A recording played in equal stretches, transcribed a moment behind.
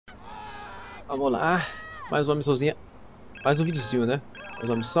Vamos lá. Mais uma missãozinha. Mais um videozinho, né? Mais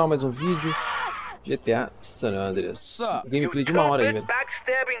uma missão, mais um vídeo. GTA San Andreas. Gameplay de 1 hora aí, velho.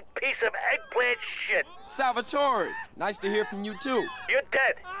 Backstabbing piece of eggplant shit. Salvatore, nice to hear from you too. You're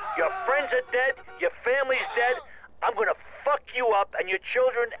dead. Your friends are dead. Your family's dead. I'm gonna fuck you up and your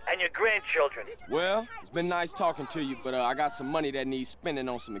children and your grandchildren. Well, it's been nice talking to you, but I got some money that needs spending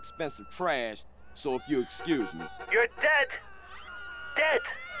on some expensive trash. So if you excuse me. You're dead. Dead.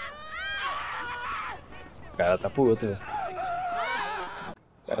 O cara tá pro outro, velho.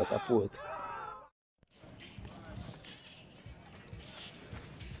 O cara tá pro outro.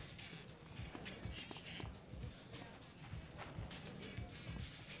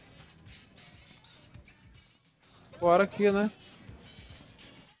 Bora aqui, né?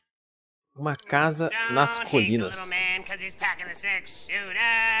 Uma casa nas colinas.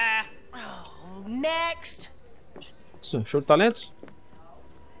 Isso, show de talentos?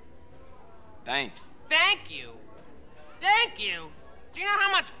 Thank you. Thank you. Thank you. Do you know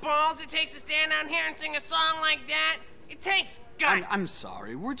how much balls it takes to stand down here and sing a song like that? It takes guts. I'm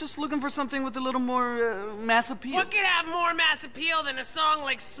sorry. We're just looking for something with a little more mass appeal. What could have more mass appeal than a song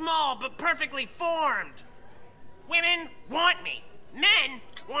like Small but perfectly formed? Women want me. Men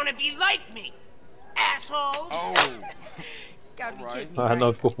want to be like me. Assholes. Oh. Gotta be kidding me, Ah, right?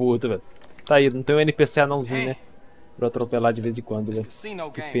 não, ficou pro outro, velho. Tá aí, não tem um NPC anãozinho, né? Pra atropelar de vez em quando, velho.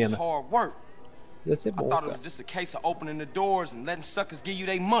 Casino Que game is pena. hard work. Ia ser I bom, thought it cara. was just a case of opening the doors and letting suckers give you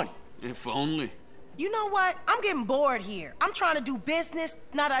their money. If only. You know what? I'm getting bored here. I'm trying to do business,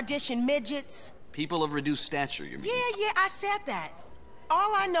 not audition midgets. People of reduced stature, you mean? Yeah, I said that.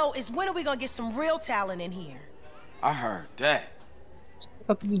 All I know is when are we gonna get some real talent in here? I heard that.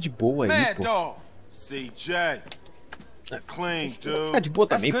 Tá tudo de boa aí, Mad pô. dog. CJ. Clean, dude. Fica de boa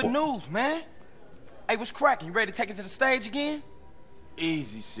That's também, good pô. news, man. Hey, what's cracking? You ready to take it to the stage again?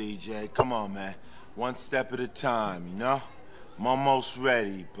 Easy, CJ. Come on, man. One step at a time, you know? I'm almost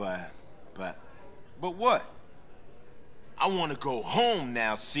ready, but... But what? I want to go home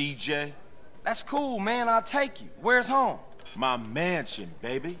now, CJ. That's cool, man. I'll take you. Where's home? My mansion,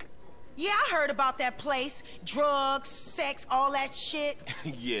 baby. Yeah, I heard about that place. Drugs, sex, all that shit.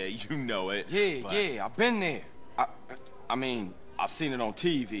 Yeah, you know it. Yeah, but- yeah. I've been there. I mean, I've seen it on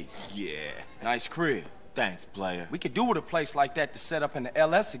TV. Yeah. Nice crib. Thanks, player. We could do with a place like that to set up in the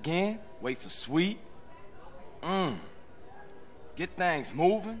LS again. Wait for Sweet. Get things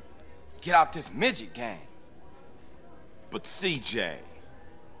moving. Get out this midget game. But CJ,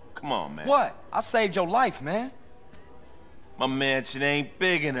 come on, man. What? I saved your life, man. My mansion ain't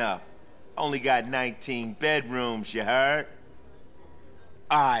big enough. Only got 19 bedrooms, you heard?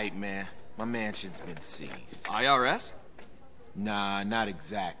 Alright, man. My mansion's been seized. IRS? Nah, not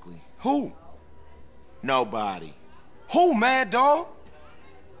exactly. Who? Nobody. Who, Mad Dog?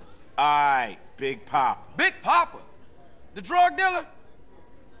 Alright, Big Papa. Big Papa? The drug dealer?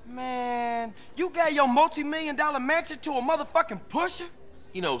 Man, you gave your multi-million-dollar mansion to a motherfucking pusher?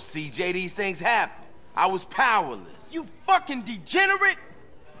 You know, CJ, these things happen. I was powerless. You fucking degenerate?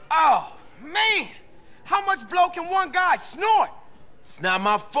 Oh, man! How much blow can one guy snort? It's not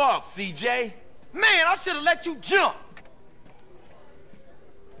my fault, CJ. Man, I should have let you jump.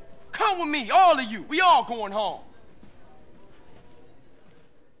 Come with me, all of you. We all going home.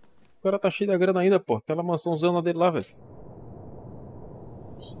 O cara tá cheio da grana ainda, pô. Aquela mansãozona dele lá, velho.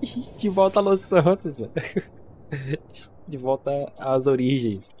 De volta a Los Santos, velho. De volta às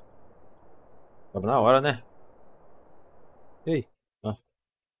origens. Tava na hora, né? Ei. Ah.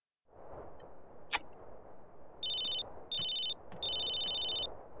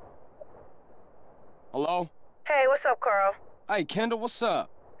 Hello? Hey, what's up, Carl? Hey, Kendall, what's up?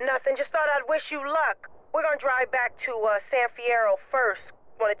 Nothing, just thought I'd wish you luck. We're gonna drive back to San Fierro first.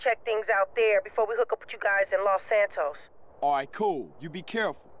 Want to check things out there before we hook up with you guys in Los Santos. All right, cool. You be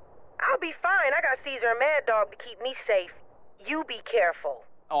careful. I'll be fine. I got Caesar and Mad Dog to keep me safe. You be careful.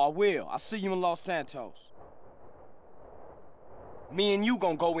 Oh, I will. I'll see you in Los Santos. Me and you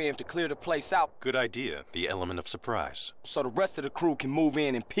gonna go in to clear the place out Good idea, the element of surprise. so the rest of the crew can move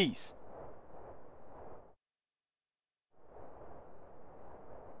in peace.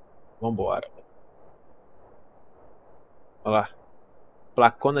 Vambora. Olha lá.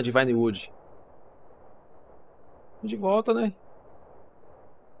 Placona de Vinewood. De volta, né?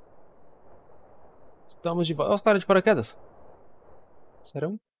 Estamos de volta. Olha os caras de paraquedas.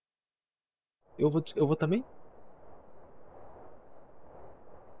 Serão? Eu vou também?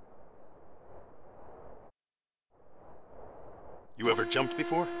 You ever jumped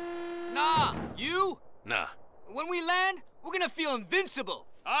before? Nah, you? Nah. When we land, we're gonna feel invincible.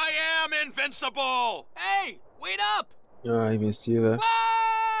 I am invincible! Hey, wait up! Ah, invencível.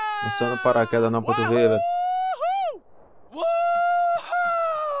 Ah! Não só no paraquedas não pra tu ver, velho.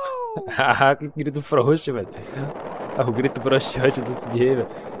 Haha, que grito frouxo, velho. Ah, o grito broxante do CJ, velho.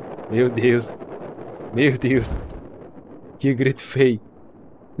 Meu Deus. Meu Deus. Que grito feio.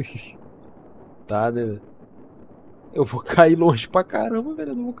 Tá, né, velho? Eu vou cair longe pra caramba,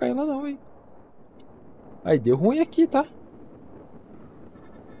 velho. Eu não vou cair lá não, hein. Aí, deu ruim aqui, tá?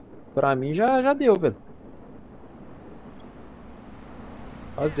 Pra mim já deu, velho.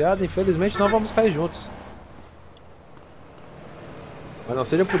 Rapaziada, infelizmente não vamos cair juntos. Mas não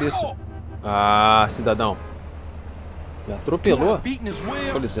seja por isso. Ah, cidadão. Me atropelou?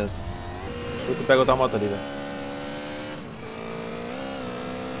 Com licença. Depois tu pega outra moto ali, velho.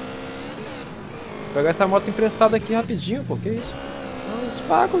 Vou pegar essa moto emprestada aqui rapidinho, pô. Que isso? Os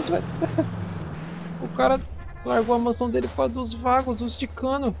vagos, velho. O cara largou a mansão dele por causa dos vagos, os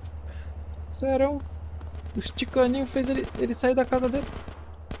ticanos. Sério. Os ticaninhos fez ele sair da casa dele.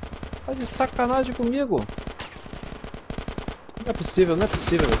 Tá de sacanagem comigo. Não é possível, não é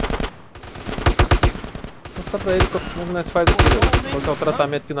possível, velho. Vou mostrar pra ele como nós faz aqui, velho. Qual que é o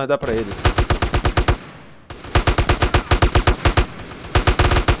tratamento que nós dá pra eles.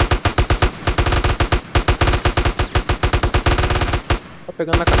 Tá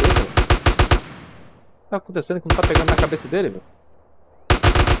pegando na cabeça, velho. O que tá acontecendo que não tá pegando na cabeça dele, velho?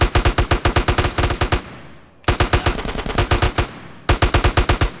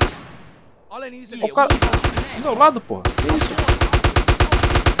 Ó, o cara do meu lado, porra. Que isso?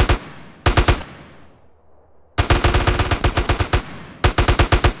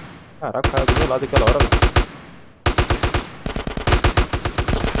 Caraca, o cara do meu lado aquela hora, velho.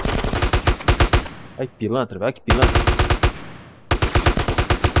 Ai, pilantra, vai que pilantra.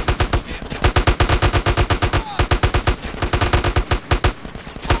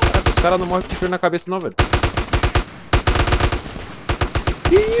 Caraca, os caras não morrem com tiro na cabeça não, velho.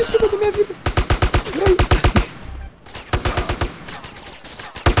 Que isso, mano, minha vida.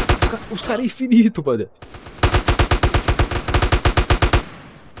 Os caras é infinito, mano.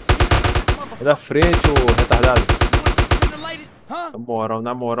 É da frente, ô retardado.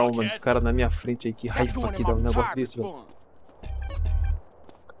 Na moral, mano, esse cara na minha frente aí, que raiva que dá um negócio desse, velho.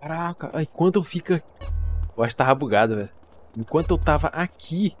 Caraca, ai, quando eu fico. Eu acho que tava bugado, velho. Enquanto eu tava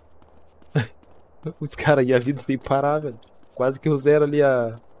aqui, os caras iam vindo sem parar, velho. Quase que eu zero ali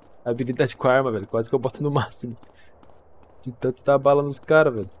a habilidade com a arma, velho. Quase que eu boto no máximo. De tanto dar bala nos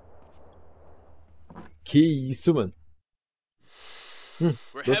caras, velho. Que isso, mano.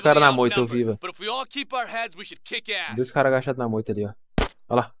 Dois caras na moita, eu vi, velho. Dois caras agachados na moita ali, ó.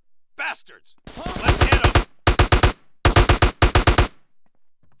 Olha lá.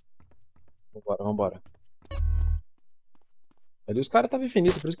 Vambora, vambora. Ali os caras estavam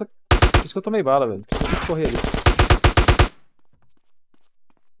infinitos, por isso que eu tomei bala, velho. Preciso correr ali.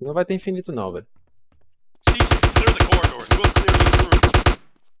 Não vai ter infinito não, velho.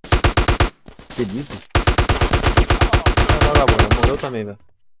 Delícia. Vagabunda, morreu também, velho.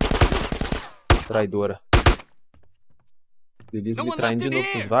 Traidora. Beleza, me traindo de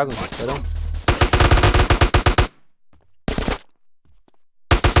novo com os vagos, serão?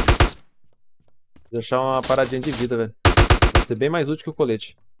 Vou deixar uma paradinha de vida, velho. Vai ser bem mais útil que o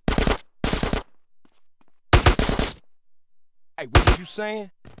colete.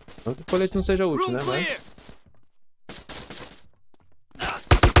 Não que o colete não seja útil, né? Mas...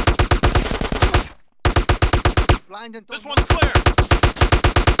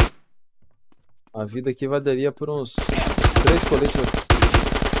 a vida aqui daria por uns 3 coletes.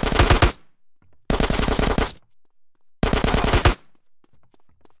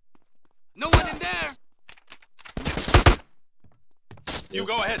 No one in there. You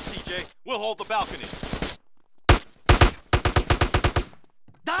go ahead, CJ. We'll hold the balcony.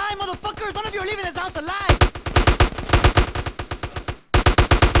 Die, motherfuckers! None of you are leaving this house alive!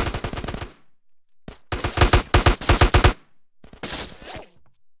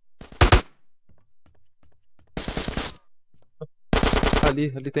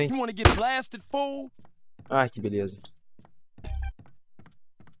 Ali tem. Ai, que beleza.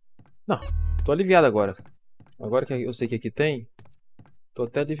 Não, tô aliviado agora. Agora que eu sei que aqui tem, tô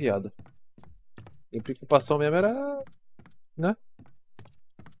até aliviado. A preocupação mesmo era... né?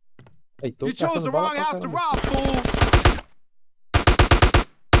 Aí, tô caçando bala pra caramba.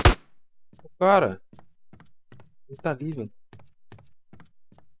 O cara... ele tá ali, velho.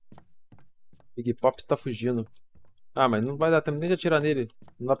 Big Pops tá fugindo. Ah, mas não vai dar tempo nem de atirar nele.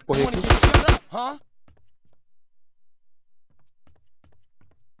 Não dá pra correr aqui.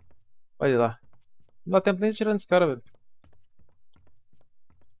 Olha lá. Não dá tempo nem de atirar nesse cara, velho.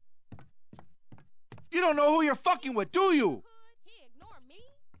 You don't know who you're fucking with, do you?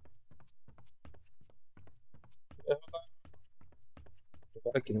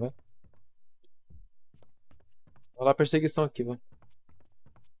 Bora aqui, não vai? Olha lá a perseguição aqui, vai.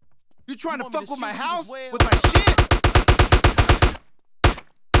 You trying to fuck with my house? With my shit?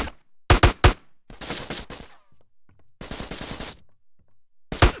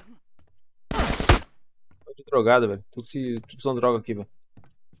 Tô de drogado, velho. Tudo são droga aqui, velho.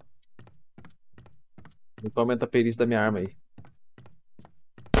 Não aumenta a perícia da minha arma aí.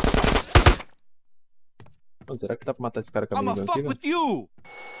 Mano, será que dá pra matar esse cara com a minigun aqui, velho?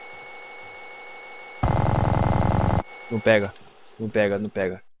 Não pega. Não pega, não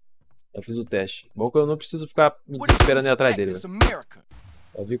pega. Eu fiz o teste. Bom que eu não preciso ficar me desesperando aí atrás dele, velho.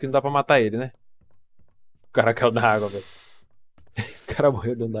 Eu vi que não dá pra matar ele, né? O cara caiu na água, velho. O cara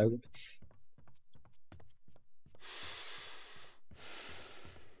morreu dentro da água.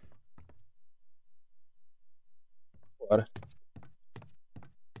 Bora.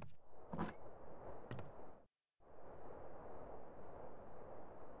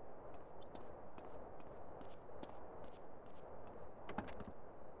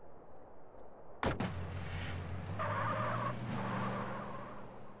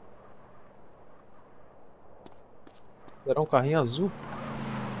 Era um carrinho azul.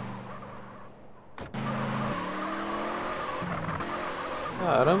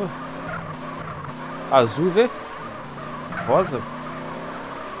 Caramba. Azul, vê? Rosa?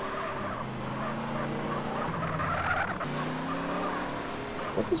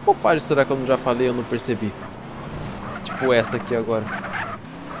 Quantas bobagens será que eu não já falei e eu não percebi? Tipo essa aqui agora.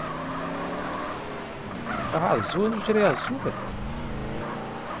 Carro azul? Onde eu tirei azul, velho?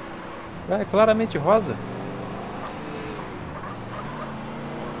 É claramente rosa.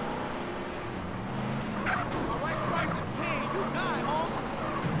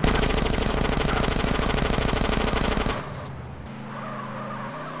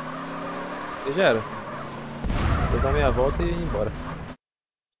 Já era. Vou dar meia volta e ir embora.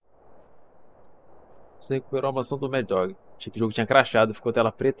 Você recuperou a mansão do Mad Dog. Achei que o jogo tinha crashado, ficou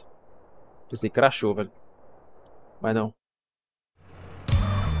tela preta. Pensei que crashou, velho. Mas não.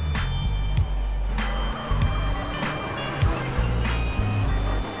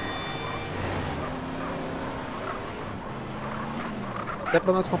 Até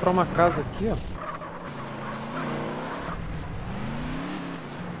pra nós comprar uma casa aqui, ó.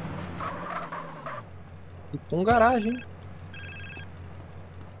 E com garagem.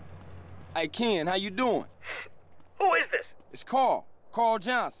 Hey, Ken, how you doing? Who is this? It's Carl. Carl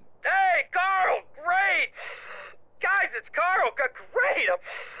Jhonson. Hey, Carl! Great! Guys, it's Carl! Great!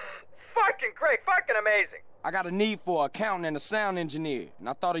 Fucking great! Fucking amazing! I got a need for an accountant and a sound engineer, and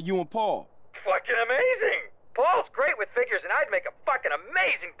I thought of you and Paul. Fucking amazing! Paul's great with figures, and I'd make a fucking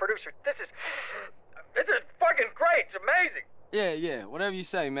amazing producer. This is fucking great! It's amazing! Yeah, whatever you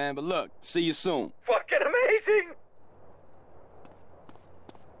say, man. But look, see you soon. Fucking amazing!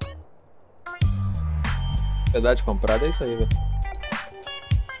 Verdade comprada é isso aí, velho.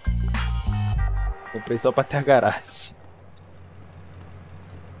 Comprei só pra ter a garagem.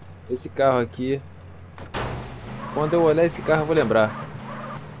 Esse carro aqui. Quando eu olhar esse carro eu vou lembrar.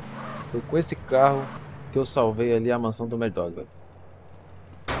 Foi com esse carro que eu salvei ali a mansão do Mad Dog, velho.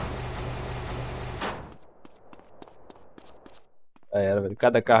 Era, velho.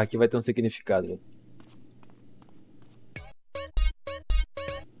 Cada carro aqui vai ter um significado, velho.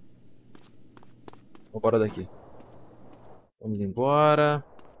 Vamos embora daqui. Vamos embora.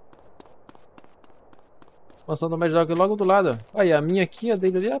 Mansão do Mad Dog logo do lado. Aí, a minha aqui, a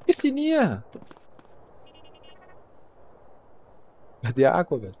dele ali, é a piscininha. Cadê a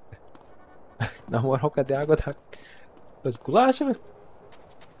água, velho? Na moral, cadê a água da esculacha, velho?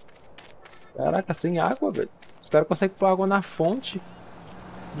 Caraca, sem água, velho. Os caras conseguem pôr água na fonte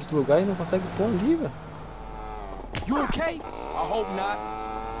dos lugares e não conseguem pôr ali, velho. You okay? I hope not.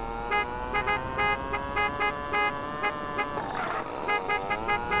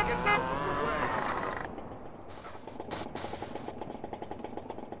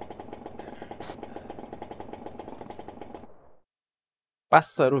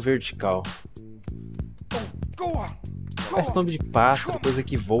 Pássaro vertical. Parece nome de pássaro, coisa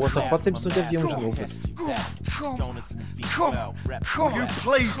que voa. Só falta essa missão de avião de novo. You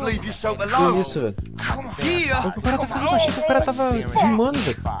please leave yourself Que alone. isso, velho? O que o cara tá fazendo? Eu achei que o cara tava rimando,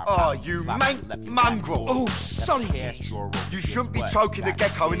 velho. Oh, you mongrel. Oh, sorry. You shouldn't be choking the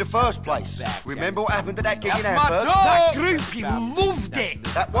gecko in the first place. Remember what happened to that gig in That's my Hamburg? That groupie loved it,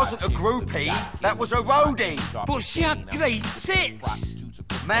 That wasn't a groupie, that was a roadie. but she had great tits.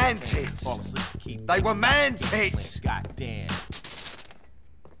 Man tits. They were man tits.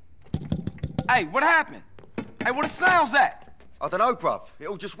 Hey, what happened? Hey, what the sound's that? I don't know, bruv. It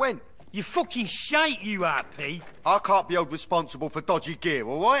all just went. You fucking shite, you RP. I can't be held responsible for dodgy gear,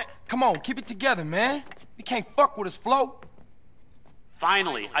 alright? Come on, keep it together, man. You can't fuck with us, Flo.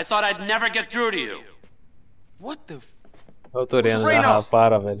 Finally, I thought I'd never get through to you. What the f... Eu tô orando. Ah,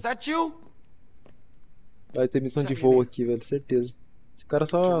 para, velho. Is that you? Vai ter missão de voo aqui, velho, certeza. Esse cara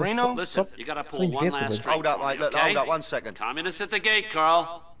só Listen, you gotta pull one inventa, last velho. string. Hold up, mate. Look, Okay? hold up 1 second. Communists at the gate,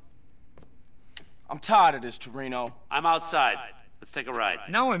 Carl. I'm tired of this, Torino. I'm outside. Let's take a ride.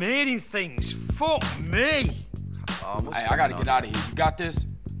 Now I'm hearing things. Fuck me. Hey, I gotta get out of here. You got this?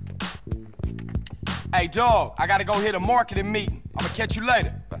 Hey, dog, I gotta go hit a marketing meeting. I'm gonna catch you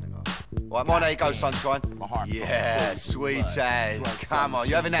later. Right, mine, there you go, sunshine. Yeah, sweet as. Come on,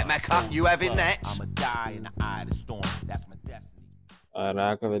 you having that, Macca? You having that? I'ma die in the eye of the storm. That's my destiny.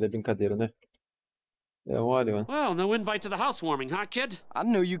 Caraca, velho, é brincadeira, né? É mole, mano. Well, no invite to the housewarming, huh, kid? I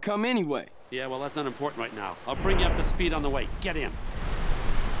knew you'd come anyway. Yeah, well, that's not important right now. I'll bring you up to speed on the way. Get in.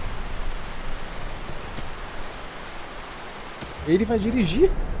 Ele vai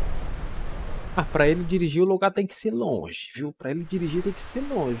dirigir? Ah, pra ele dirigir o lugar tem que ser longe, viu? Pra ele dirigir tem que ser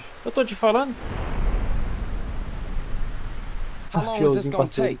longe. Eu tô te falando. How long is this gonna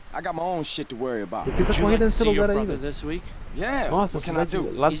take? I got my own shit to worry about. Eu fiz a corrida nesse lugar aí, velho. This week? Yeah. Nossa, what can I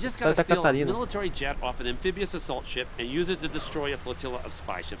do? lá He's just da gotta steal a Catarina. military jet off an amphibious assault ship and use it to destroy a flotilla of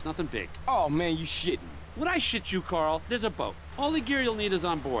spy ships. Nothing big. Oh man, you shitting. Would I shit you, Carl? There's a boat. All the gear you'll need is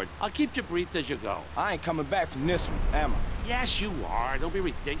on board. I'll keep you briefed as you go. I ain't coming back from this one, am I? Yes, you are. Don't be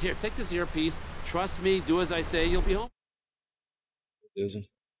ridiculous. Here, take this earpiece. Trust me, do as I say, you'll be home. Meu Deus, gente.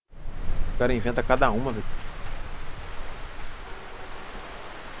 Esse cara inventa cada uma, velho.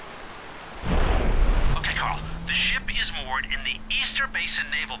 Okay, Carl. The ship is moored in the Easter Basin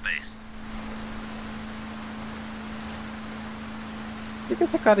Naval Base. O que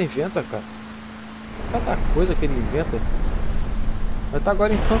esse cara inventa, cara? Cada coisa que ele inventa. Vai estar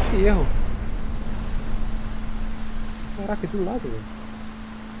agora em São Fierro. Caraca, do lado, velho.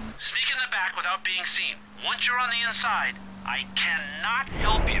 Sneak in the back without being seen. Once you're on the inside, I cannot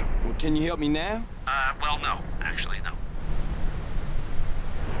help you. Well, can you help me now? Well, no. Actually, no.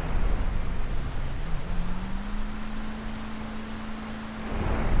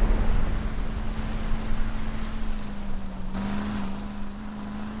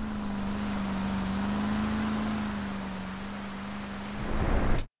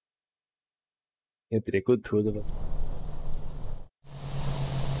 Entrei com tudo, velho.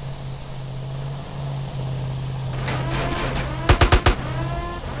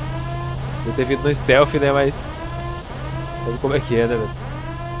 Eu ter vindo no stealth, né, mas... Sabe como é que é, né, velho?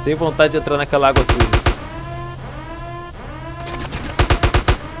 Sem vontade de entrar naquela água suja.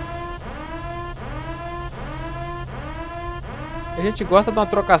 A gente gosta de uma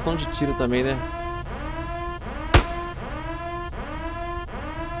trocação de tiro também, né?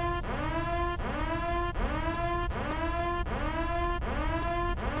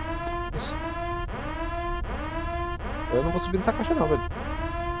 Isso. Eu não vou subir nessa caixa não, velho.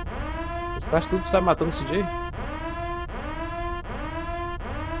 Essas caixas tudo sai matando esse CJ.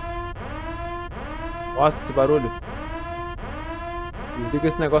 Nossa, esse barulho. Desliga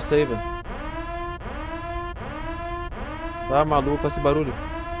esse negócio aí, velho. Tá maluco esse barulho.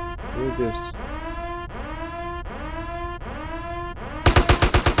 Meu Deus.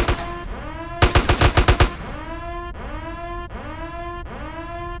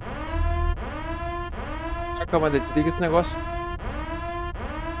 Calma, desliga esse negócio.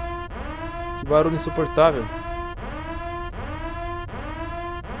 Que barulho insuportável.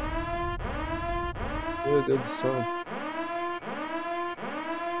 Meu Deus do céu.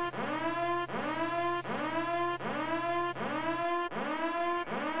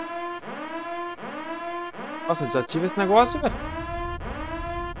 Nossa, desativa esse negócio, velho.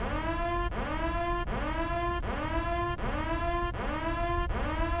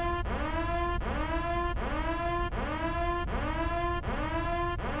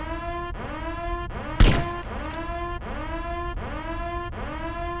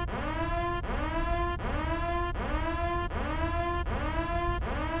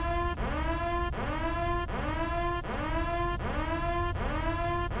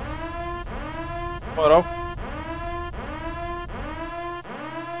 Moral.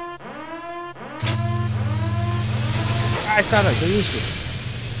 Ai, cara, que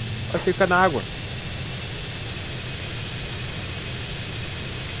isso? Vai ficar na água.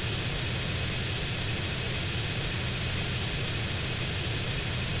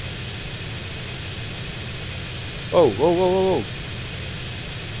 Oh.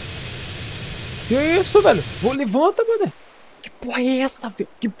 Que isso, velho? Levanta, mano. Que porra é essa, velho?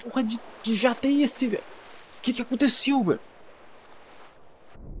 Que porra de jato é esse, velho? O que aconteceu, velho?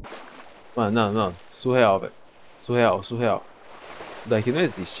 Mano, não, não. Surreal, velho. Surreal, surreal. Isso daqui não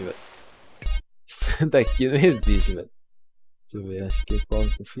existe, velho. Isso daqui não existe, velho. Deixa eu ver, acho que é qual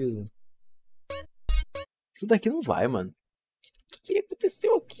que eu fiz, velho. Isso daqui não vai, mano. O que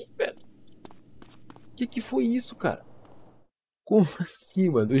aconteceu aqui, velho? O que foi isso, cara? Como assim,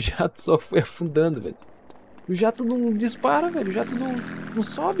 mano? O jato só foi afundando, velho. O jato não dispara, velho. O jato não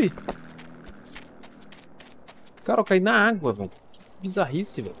sobe. Cara, eu caí na água, velho. Que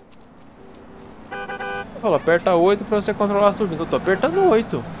bizarrice, velho. Falou, aperta 8 pra você controlar as turbinas. Eu tô apertando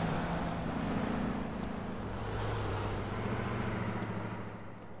 8.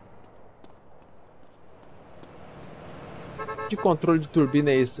 Que controle de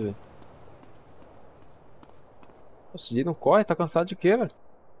turbina é esse, velho? Nossa, o DJ não corre, tá cansado de quê, velho?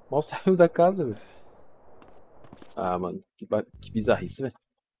 Mal saiu da casa, velho. Ah, mano, que bizarrice, velho.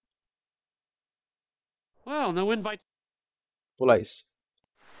 Well, no invite. Pula isso.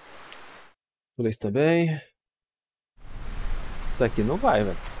 Pula isso também. Isso aqui não vai,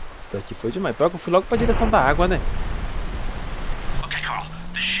 velho. Isso daqui foi demais. Pior que eu fui logo pra direção da água, né? Okay, Carl.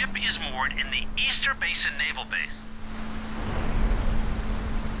 The ship is moored in the Easter Basin Naval Base.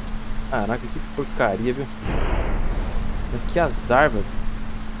 Caraca, que porcaria, viu? Que azar, velho.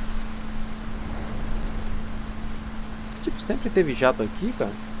 Tipo, sempre teve jato aqui,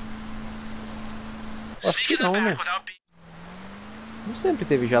 cara? Acho que não, né? Não sempre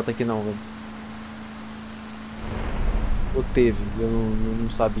teve jato aqui não, velho. Ou teve, eu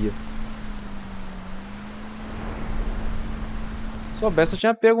não sabia. Se soubesse, eu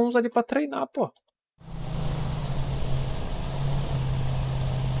tinha pego uns ali pra treinar, pô.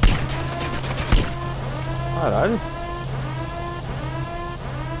 Caralho.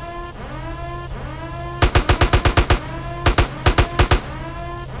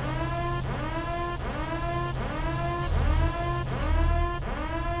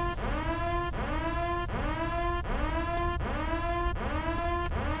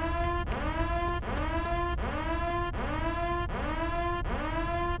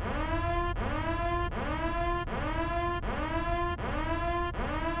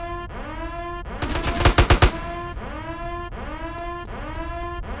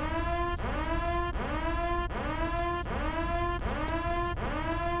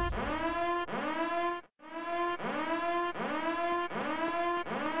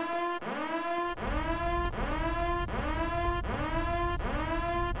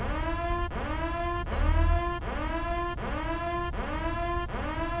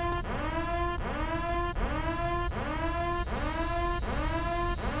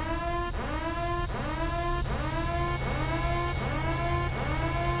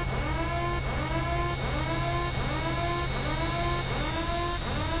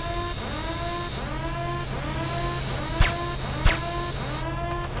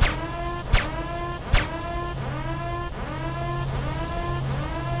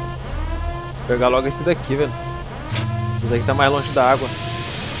 Vou pegar logo esse daqui, velho. Esse daqui tá mais longe da água.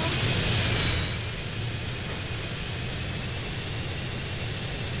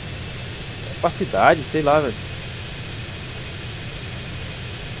 Capacidade, sei lá, velho.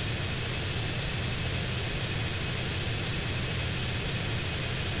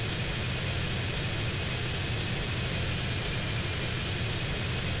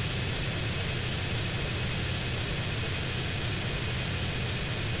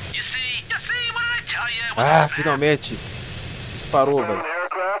 Ah, finalmente! Disparou, velho.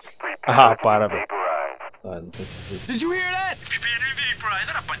 Ah, para, velho. Ah, não tem certeza. Did you hear that?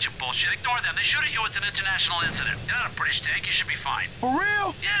 They're a bunch of bullshit. Ignore them. They shoot at you. It's an international incident. You're not a British tank. You should be fine. For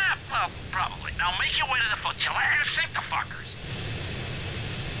real? Yeah, well, probably. Now make your way to the flotilla and sink the fuckers.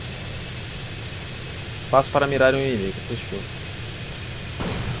 Passo para mirar um inimigo. Fechou.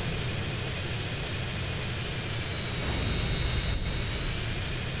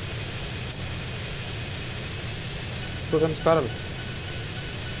 Tô vendo os caras, velho.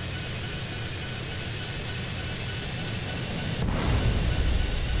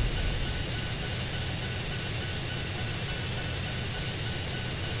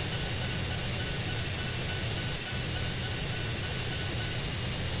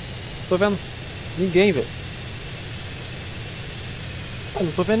 Tô vendo ninguém, velho. Ah,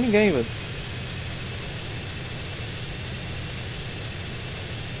 não tô vendo ninguém, velho.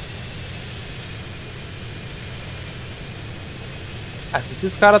 Ah, se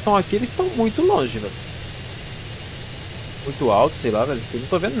esses caras estão aqui, eles estão muito longe, velho. Muito alto, sei lá, velho. Eu não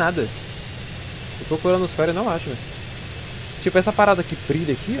tô vendo nada. Tô procurando os caras e não acho, velho. Tipo, essa parada que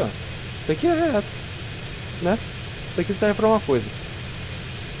brilha aqui, ó. Isso aqui é... né? Isso aqui serve pra uma coisa.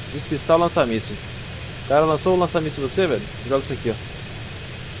 Despistar o lança-míssil. O cara lançou o lança-míssil em você, velho? Joga isso aqui, ó.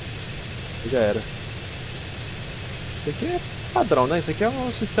 Já era. Isso aqui é padrão, né? Isso aqui é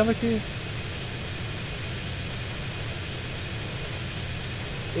um sistema que...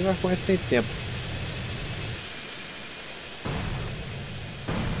 Quem já conhece tem tempo.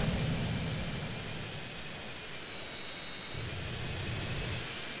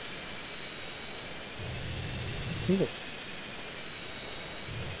 Assim, velho.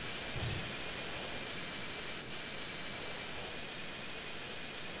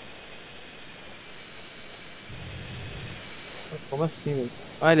 Como assim, velho?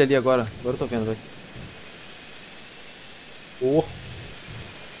 Ah, ele ali agora. Agora eu tô vendo, velho. Oh.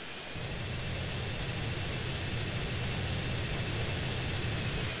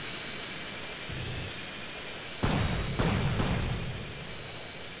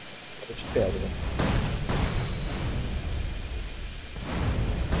 Eu te pego, velho.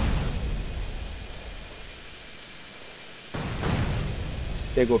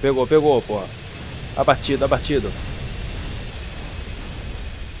 Pegou, porra. Abatido.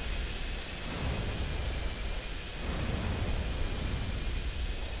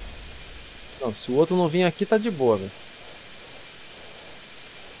 Não, se o outro não vir aqui, tá de boa, velho.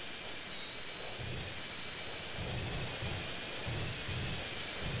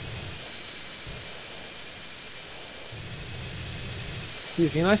 Se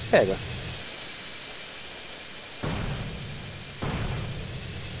vir, nós pega.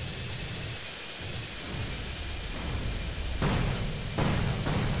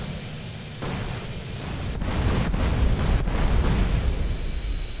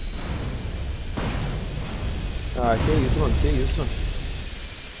 Ah, que isso, mano, que isso.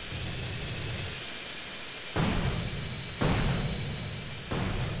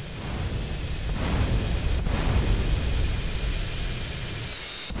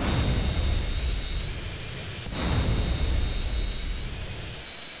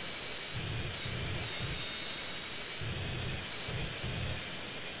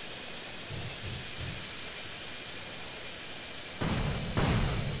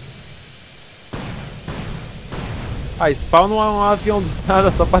 Ah, spawn um avião do nada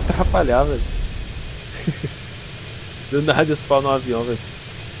só pra atrapalhar, velho. Do nada spawn um avião, velho.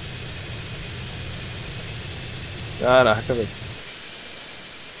 Caraca, velho.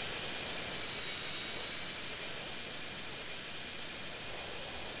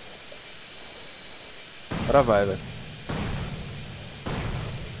 Agora vai, velho.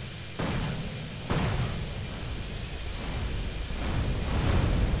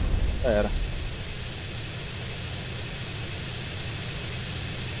 Já era.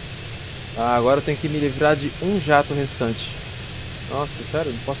 Ah, agora eu tenho que me livrar de um jato restante. Nossa,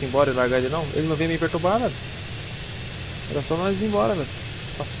 sério? Não posso ir embora e largar ele não? Ele não vem me perturbar, velho. Era só nós ir embora, velho.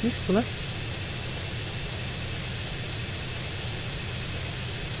 Pacífico, né?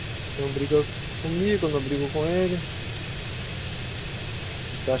 Não briga comigo, não brigo com ele.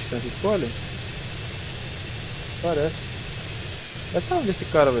 Você acha que tem essa escolha? Parece. Deve estar onde esse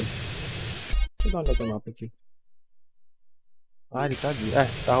cara, velho? Deixa eu dar uma olhada no mapa aqui. Ah, ele tá ali. É,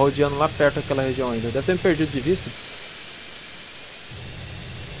 tá rodeando lá perto daquela região ainda. Deve ter me perdido de vista.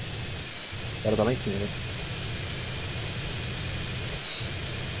 O cara tá lá em cima, né?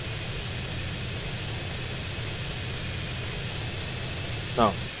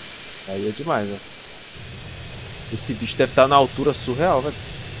 Não. Aí é demais, velho. Esse bicho deve estar na altura surreal, velho.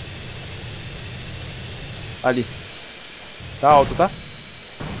 Ali. Tá alto, tá?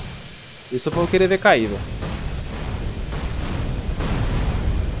 Isso eu vou querer ver cair, velho.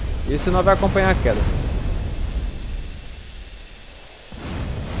 Esse não vai acompanhar a queda.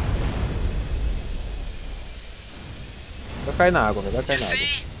 Vai cair na água, velho. Vai cair na água.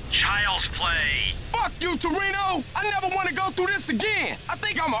 Child's play. Fuck you, Torino! I never want to go through this again. I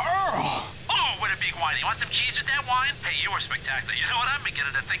think I'm a Earl. Oh, what a big wine. You want some cheese with that wine? Hey, you were spectacular. You know what? I'm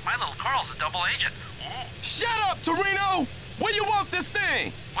beginning to think my little Carl's a double agent. Ooh. Shut up, Torino! Where you want this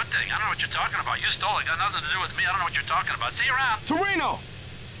thing? What thing? I don't know what you're talking about. You stole it. Got nothing to do with me. I don't know what you're talking about. See you around. Torino!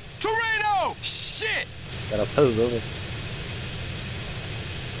 Torino! Shit! O cara vazou, velho.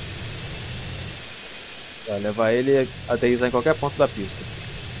 Vai levar ele a aterrissar em qualquer ponto da pista.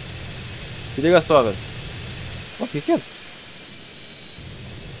 Se liga só, velho. O que que é?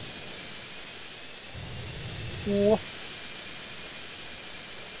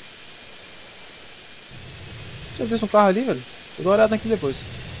 Já viu um carro ali, velho? Vou dar uma olhada aqui depois.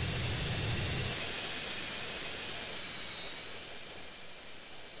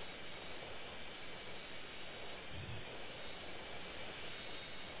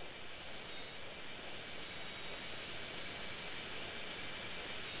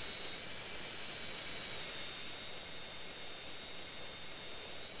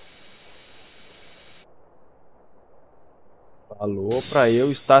 Falou pra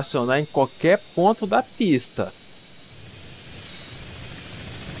eu estacionar em qualquer ponto da pista.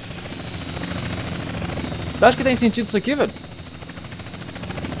 Você acha que tem sentido isso aqui, velho?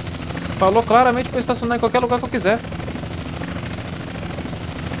 Falou claramente pra eu estacionar em qualquer lugar que eu quiser.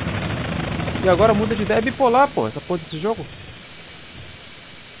 E agora muda de ideia, é bipolar, pô, essa porra desse jogo.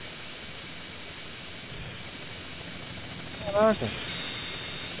 Caraca.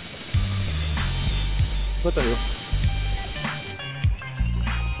 50 mil.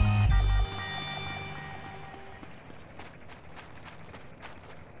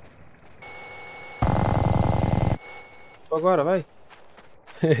 Agora, vai.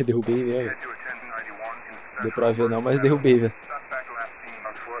 Derrubei mesmo. Deu pra ver não, mas derrubei, velho.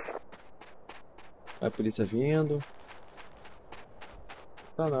 Vai a polícia vindo.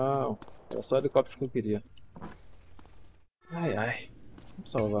 Tá não. Era só o helicóptero que eu queria. Ai ai.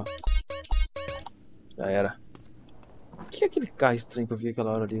 Vamos salvar. Já era. O que é aquele carro estranho que eu vi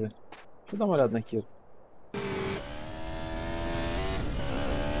aquela hora ali, velho? Deixa eu dar uma olhada naquilo.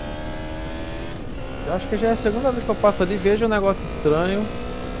 Eu acho que já é a segunda vez que eu passo ali e vejo um negócio estranho.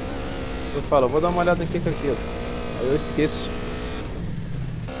 Eu falo, vou dar uma olhada aqui com aquilo. Aí eu esqueço.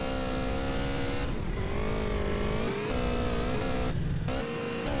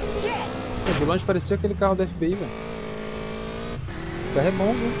 Pô, de longe parecia aquele carro da FBI, velho. O carro é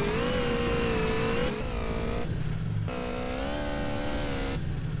bom, viu?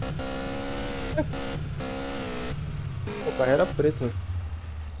 O carro era preto, velho.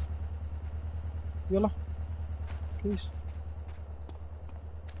 E olha lá. Que isso?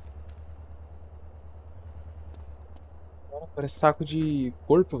 Cara, parece saco de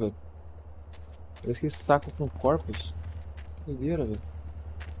corpo, velho. Parece que saco com corpos. Que doideira, velho.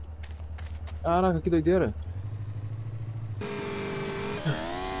 Caraca, que doideira.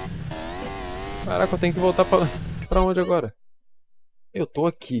 Caraca, eu tenho que voltar pra onde agora? Eu tô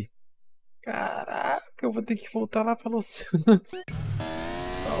aqui. Caraca, eu vou ter que voltar lá pra Los Santos.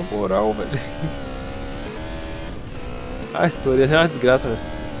 Na moral, velho. A história é uma desgraça, velho.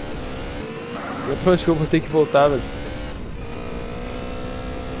 E pra onde que eu vou ter que voltar, velho?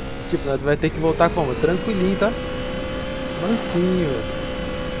 Tipo, nós vai ter que voltar como? Tranquilinho, tá? Mansinho, velho.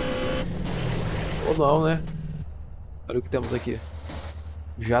 Ou não, né? Olha o que temos aqui.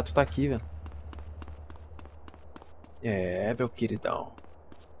 O jato tá aqui, velho. É, meu queridão.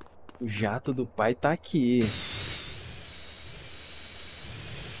 O jato do pai tá aqui.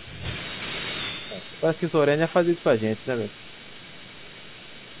 Parece que o Torene ia fazer isso com a gente, né, velho?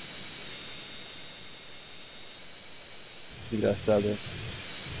 Desgraçado, velho.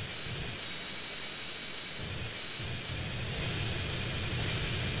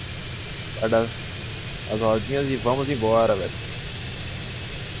 Guarda as rodinhas e vamos embora, velho.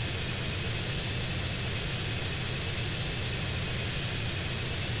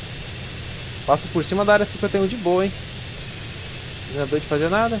 Passo por cima da área 51 de boa, hein? Não deu de fazer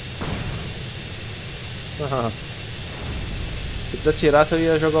nada. Se eu atirasse, eu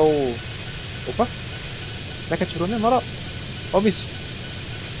ia jogar o... Opa! Será que atirou mesmo? Olha lá. Olha o míssil.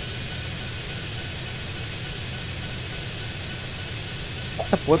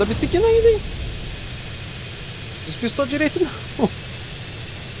 Essa porra da bicicleta ainda, hein? Despistou direito, não.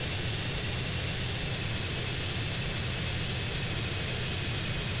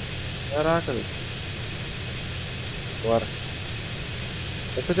 Caraca, velho. Bora.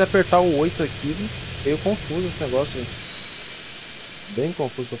 Essa de apertar o 8 aqui, meio confuso esse negócio, né? Bem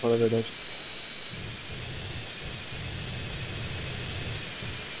confuso, pra falar a verdade.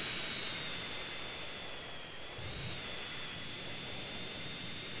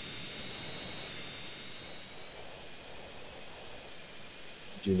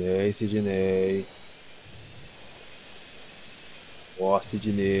 Sidney. Ó,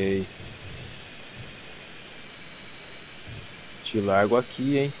 Sidney. Te largo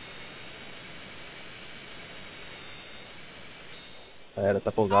aqui, hein. Ah, era,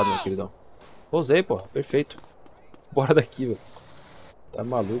 tá pousado, meu queridão. Pousei, porra. Perfeito. Bora daqui, velho. Tá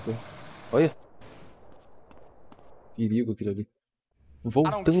maluco, hein. Olha. Perigo aquilo ali.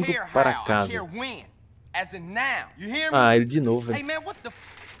 Voltando para casa. Ah, ele de novo, velho.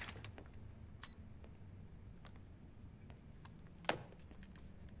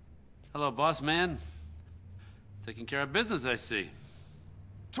 Hello, boss man. Taking care of business, I see.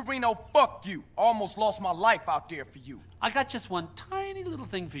 Torino, fuck you. Almost lost my life out there for you. I got just one tiny little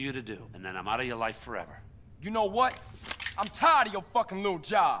thing for you to do, and then I'm out of your life forever. You know what? I'm tired of your fucking little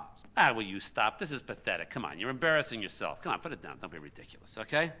jobs. Ah, will you stop? This is pathetic. Come on, you're embarrassing yourself. Come on, put it down. Don't be ridiculous,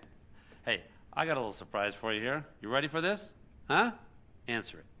 okay? Hey, I got a little surprise for you here. You ready for this? Huh?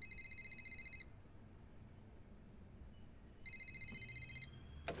 Answer it.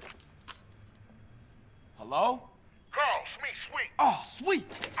 Hello? Carl, Sweet. Oh, Sweet.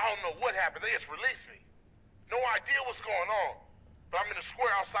 I don't know what happened. They just released me. No idea what's going on. But I'm in the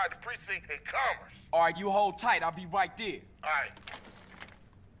square outside the precinct in Commerce. All right, you hold tight. I'll be right there. All right.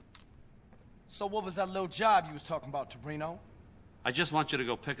 So what was that little job you was talking about, Torino? I just want you to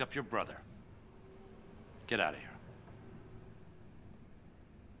go pick up your brother. Get out of here.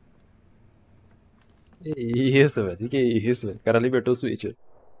 Que isso, velho? Que isso, velho? O cara libertou o Switch, velho.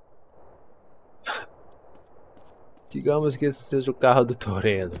 Digamos que esse seja o carro do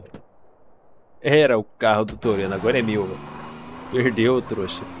Toreno. Era o carro do Toreno, agora é meu, velho. Perdeu,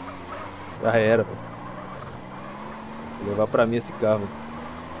 trouxa. Já era, velho. Vou levar pra mim esse carro.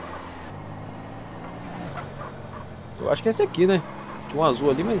 Eu acho que é esse aqui, né? Tinha um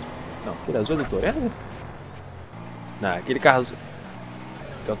azul ali, mas... Não, aquele azul é do Toreno, né? Não, aquele carro azul...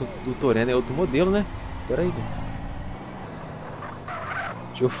 O carro do Toreno é outro modelo, né? Pera aí, velho.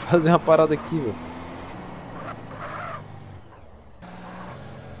 Deixa eu fazer uma parada aqui, velho.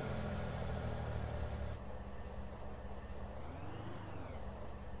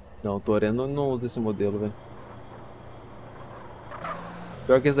 Não, o Toreno não usa esse modelo, velho.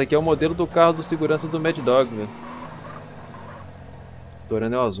 Pior que esse daqui é o modelo do carro do segurança do Mad Dog, velho. O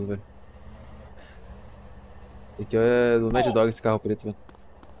Toreno é o azul, velho. Esse aqui é do Mad Dog, esse carro preto, velho.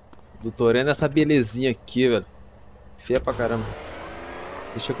 Do Toreno é essa belezinha aqui, velho. Feia pra caramba.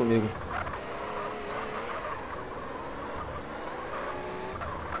 Deixa comigo.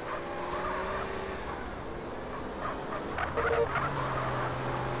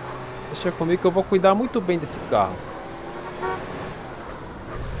 Deixa comigo que eu vou cuidar muito bem desse carro.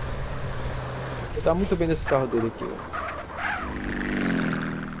 Vou cuidar muito bem desse carro dele aqui, velho.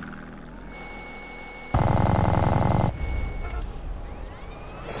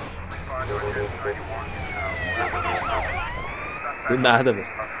 Do nada, velho.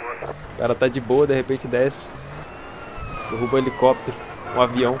 O cara tá de boa, de repente desce. Derruba um helicóptero, um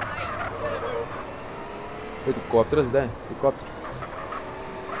avião. Helicópteros, né? Helicóptero.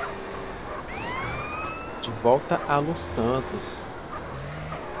 De volta a Los Santos.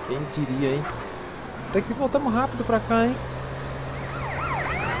 Quem diria, hein? Até que voltamos rápido pra cá, hein?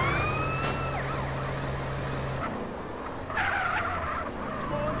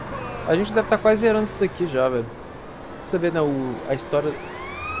 A gente deve estar quase zerando isso daqui já, velho. Você vê, né, a história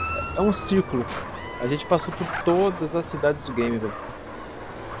é um círculo. A gente passou por todas as cidades do game, velho.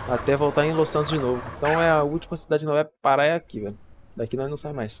 Até voltar em Los Santos de novo. Então é a última cidade não vai parar é aqui, velho. Daqui nós não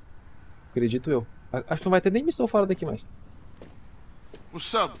sai mais. Acredito eu. Acho que não vai ter nem missão fora daqui mais.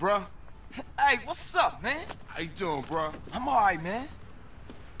 What's up, bro? Hey, what's up, man? How you doing, bro? I'm alright, man.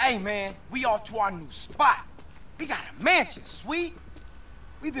 Hey, man, we off to our new spot. We got a mansion, Sweet.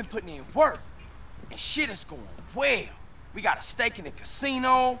 We've been putting in work, and shit is going well. We got a stake in the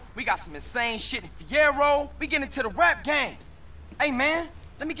casino. We got some insane shit in Fierro. We get into the rap game. Hey, man,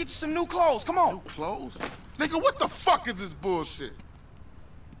 let me get you some new clothes. Come on. New clothes? Nigga, what the fuck is this bullshit?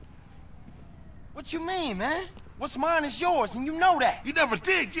 What you mean, man? What's mine is yours, and you know that. You never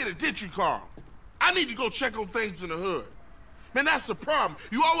did get it, did you, Carl? I need to go check on things in the hood. Man, that's the problem.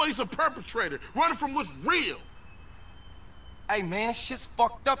 You always a perpetrator, running from what's real. Hey, man, shit's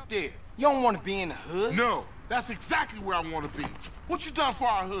fucked up there. You don't want to be in the hood. No, that's exactly where I want to be. What you done for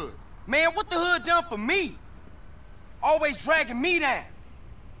our hood? Man, what the hood done for me? Always dragging me down.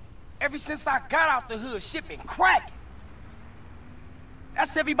 Ever since I got out the hood, shit been cracking.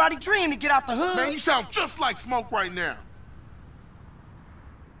 That's everybody's dream to get out the hood. Man, you sound just like Smoke right now.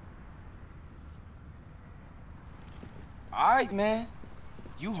 All right, man.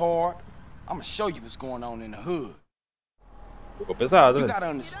 You hard. I'ma show you what's going on in the hood. Pegou pesado, You velho. gotta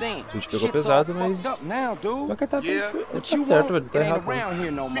understand. A gente pegou Shit's all pesado, mas... fucked up now, dude. Só que tá, Yeah. tá certo, velho. Não tá It ain't errado, around não.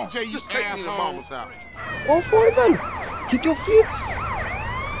 here no more. CJ, just take me to mama's house. Qual foi, velho? O que eu fiz?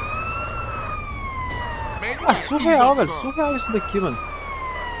 Man, you Ah, gotta surreal, ease up velho. some. Surreal isso daqui, mano.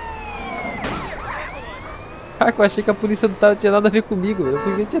 Ah, eu achei que a polícia não tinha nada a ver comigo, velho. Eu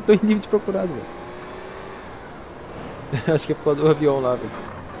fui ver que tinha 2 níveis de procurado, velho. Acho que é por causa do avião lá, velho.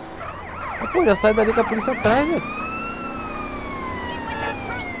 Mas, pô, já sai dali com a polícia atrás, velho.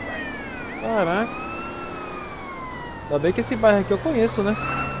 Caraca. Ainda bem que esse bairro aqui eu conheço, né?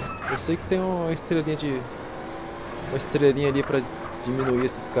 Eu sei que tem uma estrelinha ali pra diminuir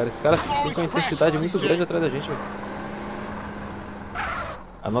esses caras. Esses caras têm uma intensidade muito grande atrás da gente, velho.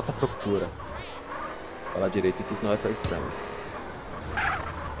 A nossa procura. Falar direito aqui, senão vai ficar estranho.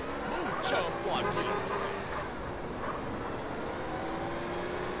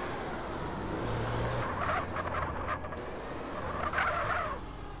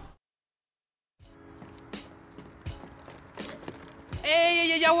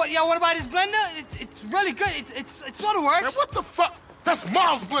 Hey, y'all, what about this blender? It's really good. It sort of works. Man, what the fuck? That's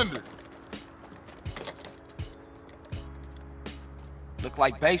Miles' blender. Look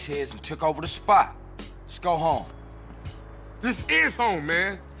like base heads and took over the spot. Let's go home. This is home,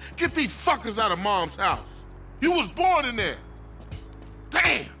 man. Get these fuckers out of Mom's house. You was born in there.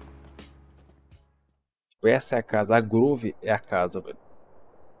 Damn. Essa é a casa. A Groove é a casa, velho.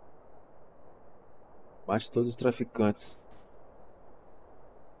 Mate todos os traficantes.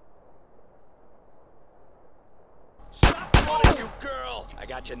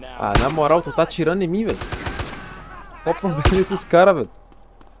 Ah, na moral, tu tá atirando em mim, velho. Qual o problema desses caras, velho?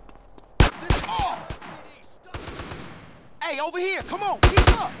 Hey, over here, come on, keep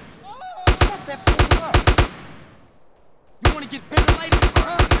up. Fuck that fool up. You wanna get ventilated?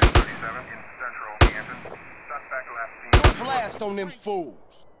 Don't blast on them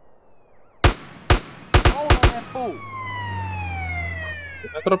fools. Hold on that fool.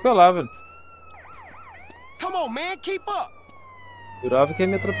 Vai me atropelar, velho. Come on, man, keep up. Jurava que ia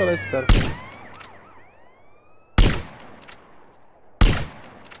me atropelar esse cara.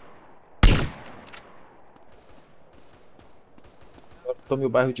 Agora tome o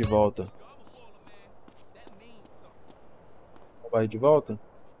bairro de volta. O bairro de volta?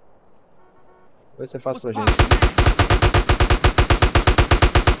 Vai ser fácil pra gente.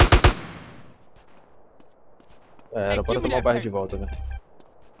 É, era bora tomar o bairro de volta, velho.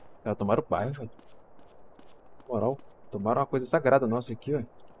 Cara, tomaram o bairro, velho. Moral. Tomaram uma coisa sagrada nossa aqui, velho.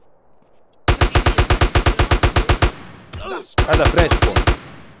 Sai da frente, pô.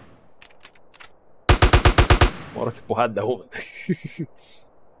 Bora, que porradão, velho.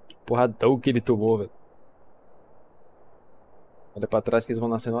 Que porradão que ele tomou, velho. Olha pra trás que eles vão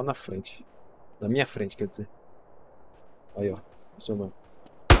nascer lá na frente. Na minha frente, quer dizer. Aí, ó. Isso, mano.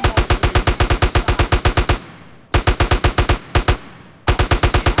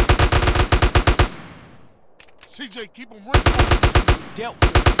 CJ, keep him right. Dealt.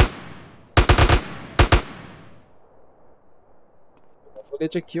 O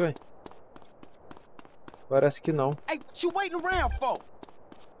colete aqui, ué. Parece que não. Hey, what you waiting around for?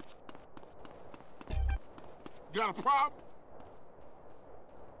 Got a problem?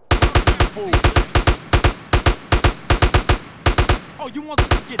 Oh, you want to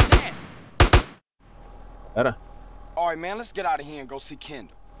get nasty? Era. All right, man, let's get out of here and go see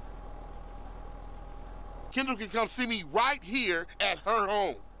Kendall. Kendall can come see me right here at her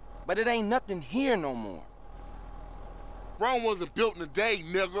home. But it ain't nothing here no more. Rome wasn't built in a day,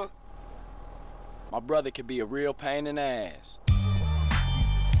 nigga. My brother could be a real pain in the ass.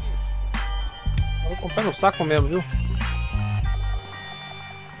 Vou comprar no saco mesmo, viu?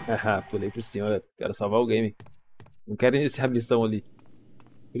 Haha, pulei por cima, velho. Quero salvar o game. Não quero iniciar a missão ali.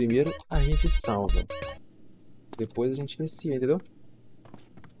 Primeiro a gente salva. Depois a gente inicia, entendeu?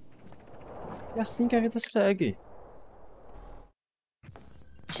 É assim que a vida segue.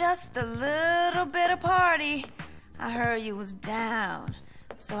 Just a little bit of party. I heard you was down,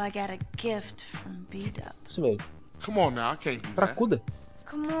 so I got a gift from B-Dub. Isso mesmo. Come on now, I can't do that. Cracuda.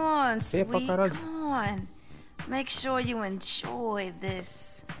 Come on, sweet. Come on. Make sure you enjoy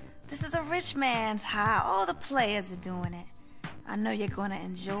this. This is a rich man's high. All the players are doing it. I know you're gonna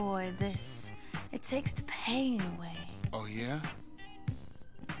enjoy this. It takes the pain away. Oh, yeah?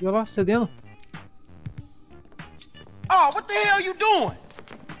 E olha lá, cedendo. Oh, what the hell you doing?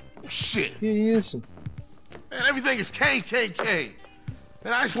 Shit. Que isso? Man, everything is KKK.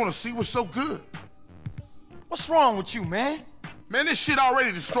 And I just want to see what's so good. What's wrong with you, man? Man, this shit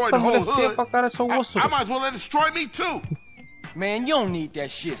already destroyed the whole hood. I might as well let it destroy me too. Man, you don't need that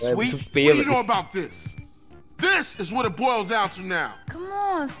shit, sweet. What do you know about this? This is what it boils down to now. Come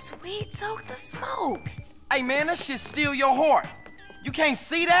on, sweet, soak the smoke. Hey, man, that shit steal your heart. You can't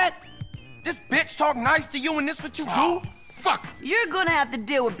see that? This bitch talk nice to you and this what you do? Fuck. You're gonna have to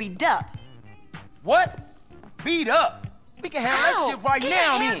deal with B-Dub. What? Beat up? We can handle that shit right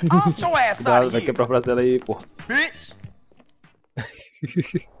now, then. Off. Get your ass out of Vai here, quebrar o braço dela aí, pô. bitch.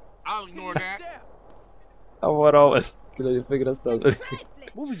 I'll ignore that. Na moral, velho. Aquilo ali foi engraçado.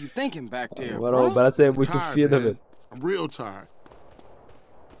 What were you thinking back there, Na moral, o braço é muito fino, velho. I'm real tired.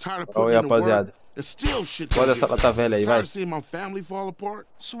 Tired of Olha aí, putting in the rapaziada. work. There's still shit. Olha essa lata velha aí, vai. Tired of seeing my family fall apart.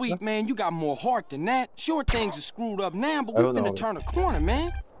 Sweet, man, you got more heart than that. Sure, things are screwed up now, but I we're don't know. finna turn a corner,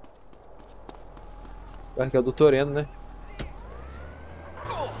 man. Acho que é o do Toreno, né?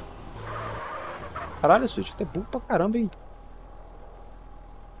 Caralho, Switch, tu é burro pra caramba, hein?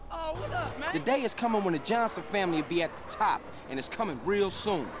 The day is coming when the Jhonson family will be at the top, and it's coming real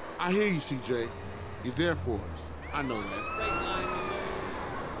soon. I hear you, CJ. You're there for us. I know that.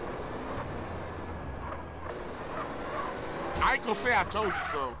 I ain't gonna say I told you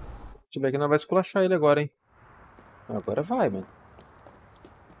so, Se tiver que não vai esculachar ele agora, hein? Agora vai, mano.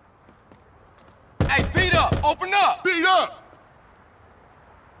 Hey, beat up! Open up! Beat up!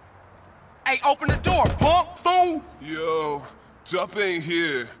 Hey, open the door, punk! Fool! Yo, Dup ain't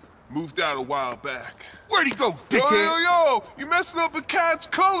here. Moved out a while back. Where'd he go, Yo, dickhead? yo! You messing up the cat's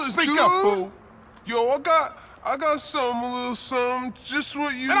colors, Speak dude! up, fool! Yo, I got something, a little something, just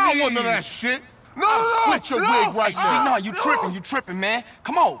what you And I don't need. want none of that shit. No, I'll split your wig right Hey, now. no, you tripping, man.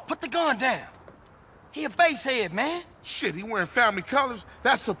 Come on, put the gun down. He a basehead, man. Shit, he wearing family colors?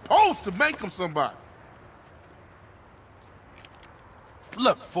 That's supposed to make him somebody.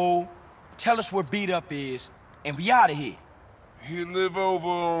 Look, fool, tell us where Beat Up is, and we out of here. He live over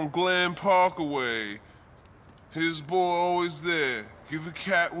on Glen Parkaway. His boy always there. Give a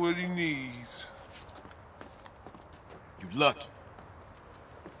cat what he needs. You lucky.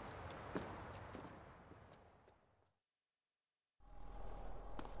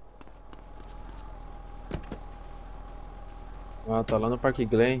 Ah, tá lá no Parque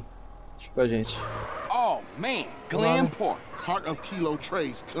Glen. Deixa com a gente. Oh, man, Glen Park. Heart of Kilo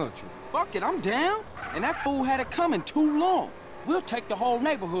Trades country. Fuck it, I'm down. And that fool had it coming too long. We'll take the whole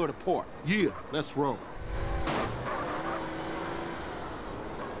neighborhood apart. Yeah, let's roll.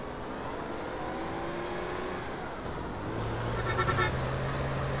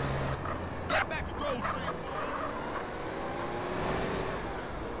 Get back to Grove Street.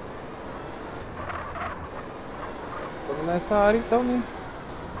 Vamos nessa área então, né?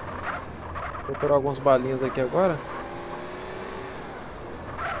 Vou procurar alguns balinhas aqui agora.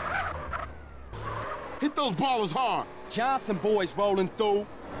 Hit those ballers hard. Jhonson boys rolling through.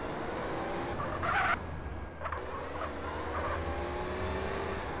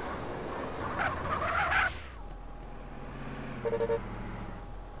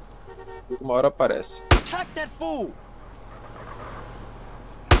 Uma hora aparece. Attack that fool.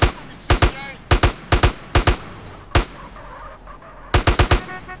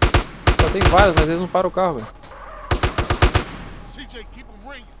 Só tem vários, mas eles não param o carro, velho. CJ, keep him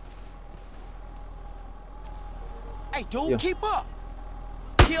ringing. Hey, dude, Yeah. keep up.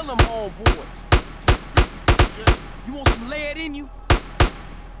 Kill them homeboys. You want some lead in you?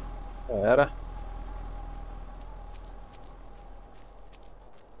 Já era.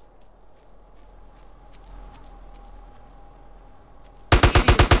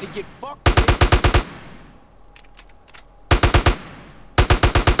 Idiots better get fucked with.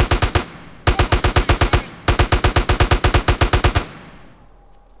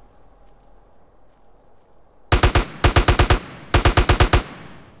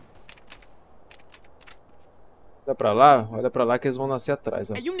 Olha pra lá que eles vão nascer atrás,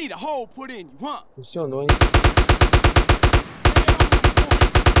 ó. Hey, you need a hole put in you, huh? Funcionou, hein?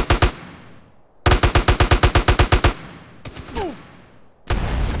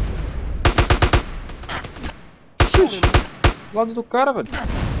 Xixi, do lado do cara, velho. Não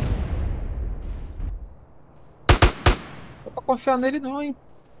dá pra confiar nele não, hein?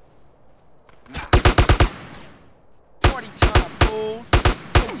 Party time, fools.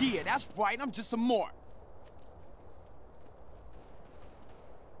 Oh yeah, that's right, I'm just a mark.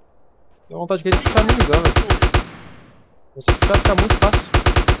 Dá vontade de ele puxar minigun, velho. Você puxar fica muito fácil.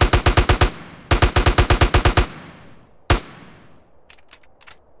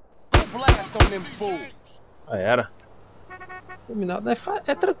 Go blast on them fools. Ah, era. Dominar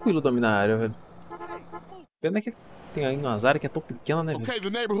é tranquilo dominar a área, velho. Pena que tem aí umas áreas que é tão pequena, né, velho? Okay, the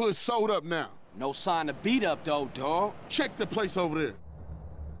neighborhood's sold up now. No sign of beat up though, dog. Check the place over there.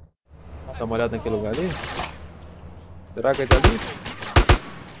 Dá uma olhada naquele lugar ali. Será que ele tá ali?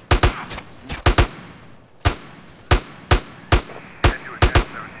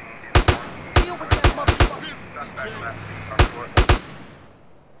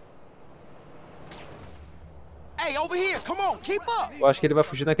 Hey, over here, come on, keep up. Eu acho que ele vai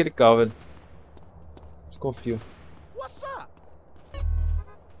fugir naquele carro, velho. Desconfio. What's up?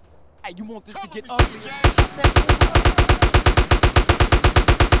 Hey, you want this to get ugly?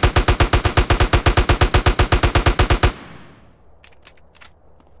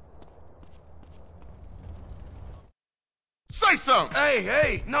 Say something!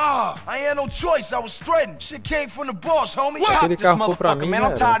 Hey, nah, I ain't had no choice. I was threatened. Shit came from the boss, homie. Aquele carro foi pra mim, man,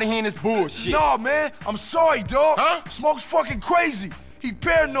 I'm tired of hearing this bullshit. Nah, man, I'm sorry, dog. Huh? Smoke's fucking crazy. He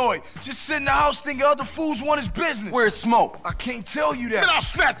paranoid. Just sit in the house thinking other fools want his business. Where's Smoke? I can't tell you Then that. I'll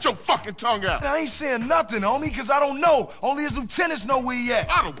snatch your fucking tongue out. I ain't saying nothing, homie, because I don't know. Only his lieutenants know where he at.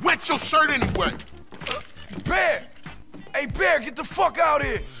 I'd have wet your shirt anyway. Bear! Hey, Bear, get the fuck out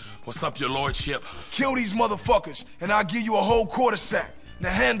here. What's up, your lordship? Kill these motherfuckers, and I'll give you a whole quarter sack. Now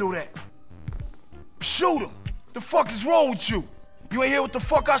handle that. Shoot him. The fuck is wrong with you? You ain't hear what the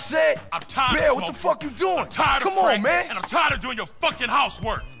fuck I said? I'm tired Bear, of what the smoking. fuck you doing? I'm tired Come of on, praying, man. And I'm tired of doing your fucking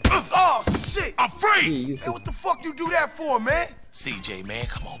housework. Oh, shit. I'm free! Hey, what the fuck you do that for, man? CJ, man,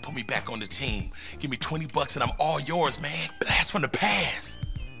 come on, put me back on the team. Give me 20 bucks and I'm all yours, man. Blast from the past.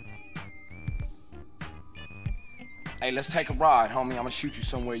 Hey, let's take a ride, homie. I'm gonna shoot you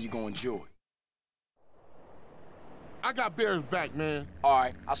somewhere you gonna enjoy. I got Bear's back, man. All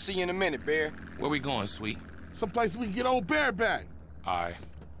right, I'll see you in a minute, Bear. Where we going, sweet? Someplace we can get old Bear back. All right,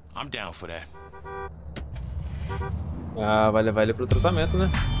 I'm down for that. Ah, vai levar ele pro tratamento, né?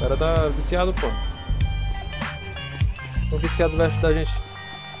 O cara tá viciado, pô. O viciado vai ajudar a gente.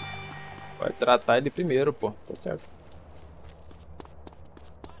 Vai tratar ele primeiro, pô. Tá certo.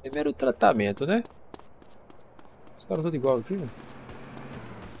 Primeiro o tratamento, né? Os caras todos igual aqui, velho.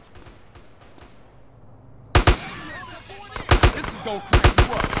 This is gonna crack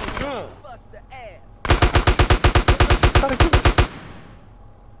you up. Gun. Esses caras aqui, velho.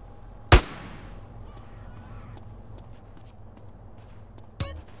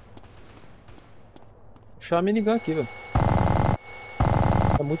 Puxar a minigun aqui, velho.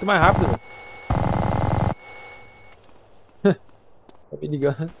 Tá muito mais rápido, velho.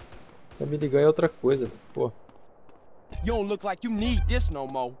 A minigun é outra coisa, velho. Pô. You don't look like you need this no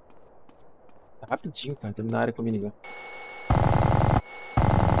more. Tá rapidinho, cara. Terminar a área com a minigun.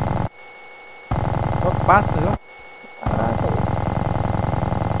 Só passa, viu? Caraca, velho.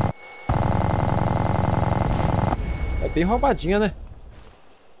 É bem roubadinha, né?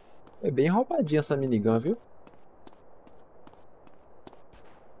 É bem roubadinha essa minigun, viu?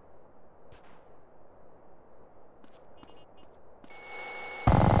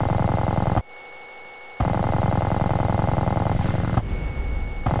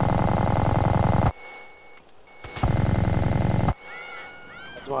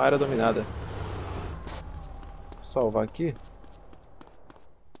 Mais uma área dominada. Vou salvar aqui.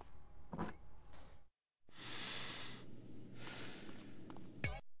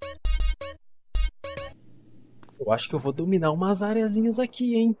 Eu acho que eu vou dominar umas areazinhas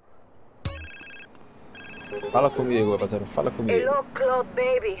aqui, hein? Fala comigo, rapaziada. Fala comigo. Hello, Claude,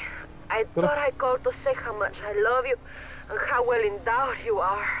 baby. I thought I'd call to say how much I love you and how well endowed you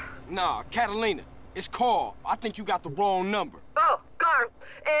are. Nah, Catalina, it's Carl. I think you got the wrong number. Oh, Carl.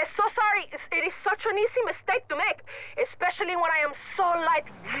 So sorry. It is such an easy mistake to make, especially when I am so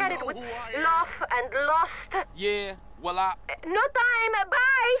light-headed with love and lust. Yeah, well, I... No time.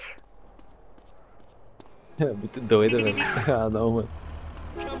 Bye. É muito doida, velho. Ah, não, mano.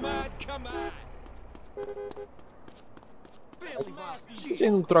 Isso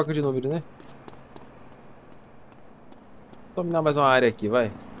já não troca de número, né? Vou dominar mais uma área aqui,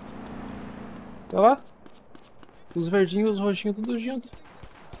 vai. Olha lá. Os verdinhos e os roxinhos tudo junto.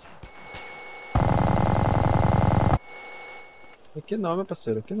 Aqui não, meu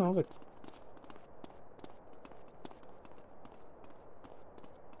parceiro. Aqui não, velho.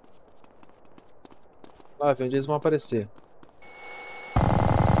 Lá, ver onde eles vão aparecer.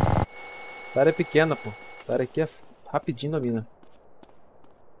 Essa área é pequena, pô. Essa área aqui é rapidinho domina.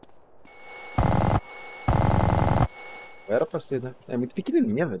 Era pra ser, né? É muito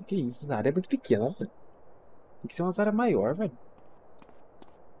pequenininha, velho. Que isso? Essa área é muito pequena, velho. Tem que ser uma área maior, velho.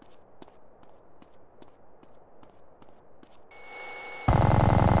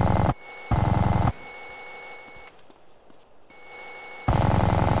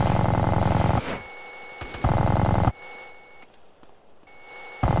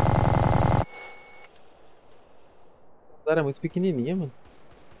 Essa área é muito pequenininha, mano.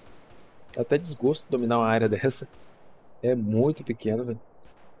 Dá até desgosto dominar uma área dessa. É muito pequeno, velho.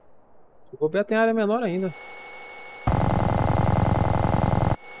 Se bobear tem área menor ainda. Não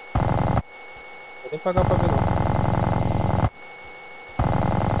vou nem pagar pra ver não.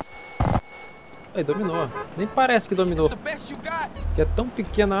 Aí, dominou. Nem parece que dominou. Que é tão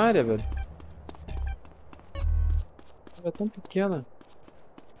pequena a área, velho. É tão pequena.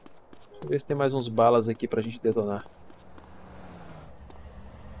 Deixa eu ver se tem mais uns balas aqui pra gente detonar.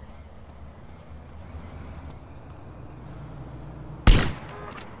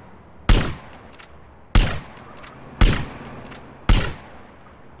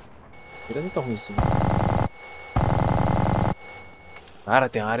 Não é tão ruim assim. Cara,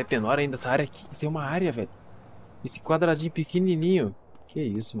 tem uma área menor ainda. Essa área aqui. Isso é uma área, velho. Esse quadradinho pequenininho. Que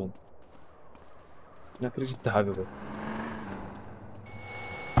isso, mano. Inacreditável, velho.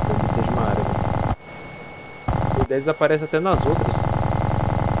 Isso aqui seja uma área, velho. O 10 aparece até nas outras.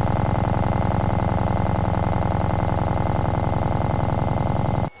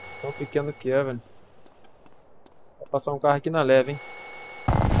 Tão pequeno que é, velho. Vai passar um carro aqui na leve, hein.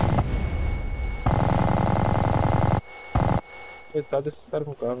 Coitado desses caras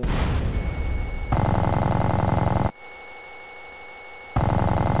com carro.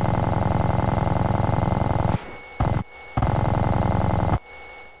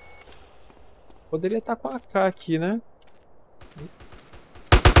 Poderia estar com a AK aqui, né?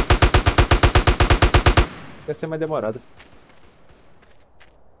 Vai ser mais demorado.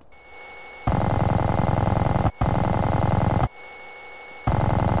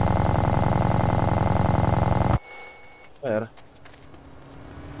 Era.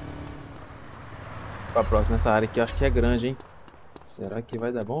 Pra próxima, essa área aqui eu acho que é grande, hein? Será que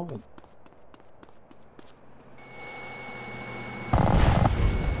vai dar bom, velho?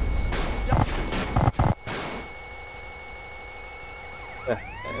 É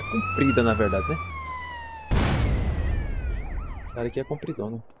comprida na verdade, né? Essa área aqui é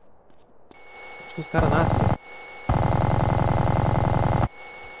compridona. Acho que os caras nascem, velho.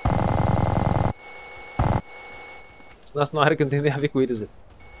 Eles nascem numa área que não tem nem a ver com eles, velho.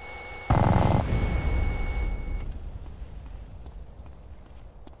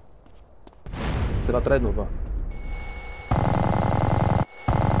 Sei lá atrás de novo, ó.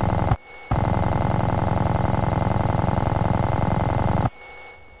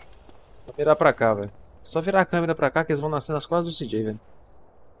 Só virar pra cá, velho. Só virar a câmera pra cá que eles vão nascer nas costas do CJ, velho.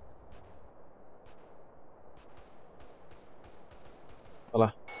 Olha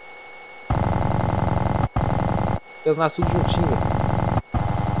lá. Eles nascem tudo juntinho, velho.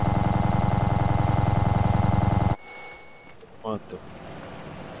 Pronto.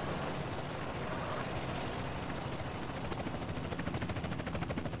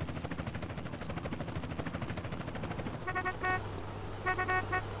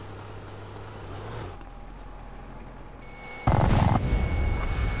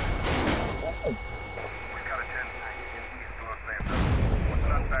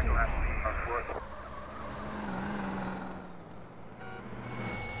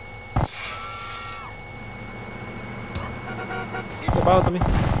 Tem bala também.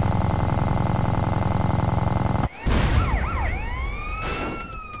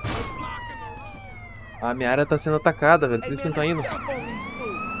 A minha área tá sendo atacada, velho. Por isso que não tá indo.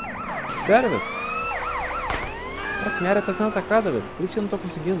 Sério, velho? Minha área tá sendo atacada, velho. Por isso que eu não tô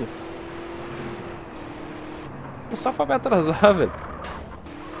conseguindo. É só pra me atrasar, velho.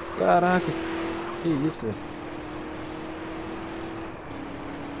 Caraca. Que isso, velho.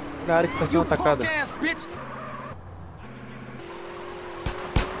 Olha a área que tá sendo atacada.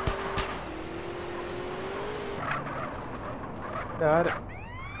 É a área.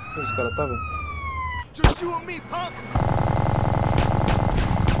 Onde os caras tá, velho?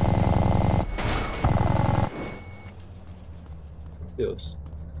 Deus.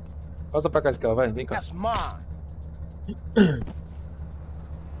 Passa pra cá, esse cara, vai, vem cá. Volta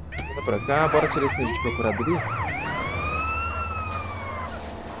pra cá, bora tirar esse nível de procuradoria.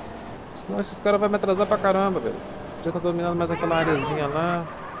 Senão esses caras vão me atrasar pra caramba, velho. Já tá dominando mais aquela areazinha lá.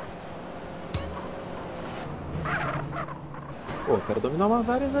 Pô, quero dominar umas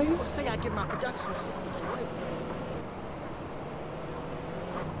áreas aí.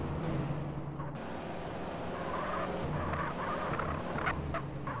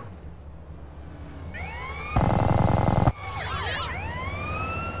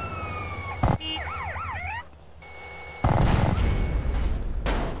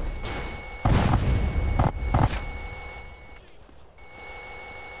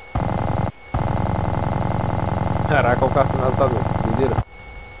 Caraca, o castanhazo tá doido. Doideira.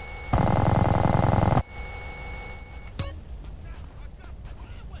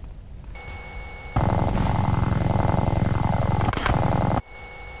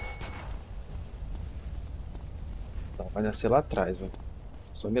 Tá, vai nascer lá atrás, velho.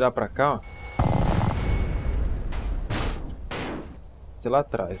 Só mirar pra cá, ó. Nascer lá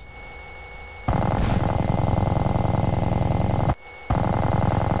atrás.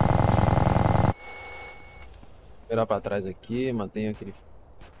 Virar pra trás aqui, mantenha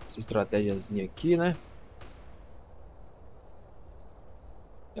essa estratégiazinha aqui, né?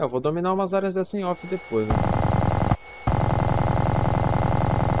 Eu vou dominar umas áreas dessa em off depois, viu?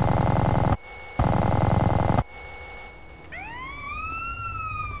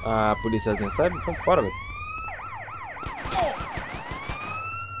 A policiazinha sabe? Tá fora, velho.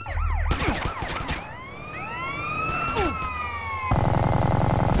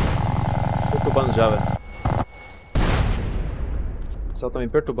 Perturbando já, velho. O pessoal tá me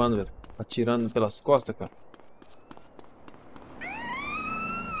perturbando, velho. Atirando pelas costas, cara.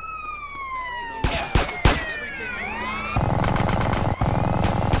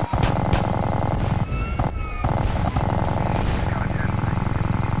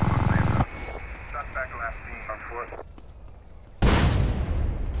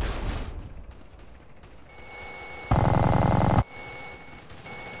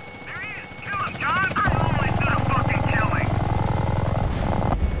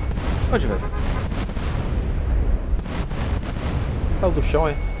 Onde, velho? Saiu do chão,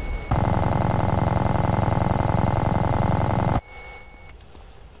 é?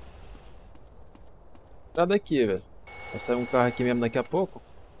 Tá daqui, velho. Vai sair um carro aqui mesmo daqui a pouco.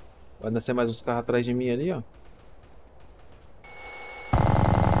 Vai nascer mais uns carros atrás de mim ali, ó.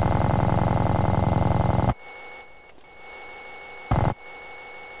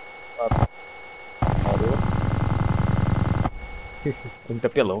 Parou. Muito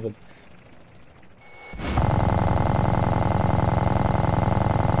apelão, velho.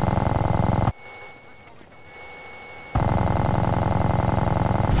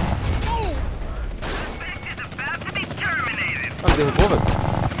 Ah, derrubou, velho?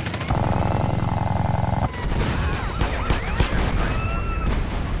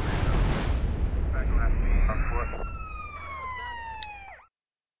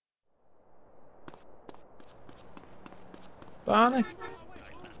 Tá, né?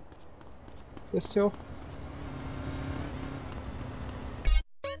 Desceu. Deixa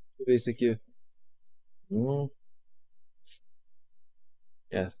eu ver isso aqui.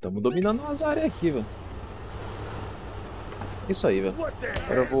 É, estamos dominando umas áreas aqui, velho. Isso aí, velho.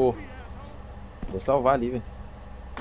 Agora eu vou salvar ali, velho.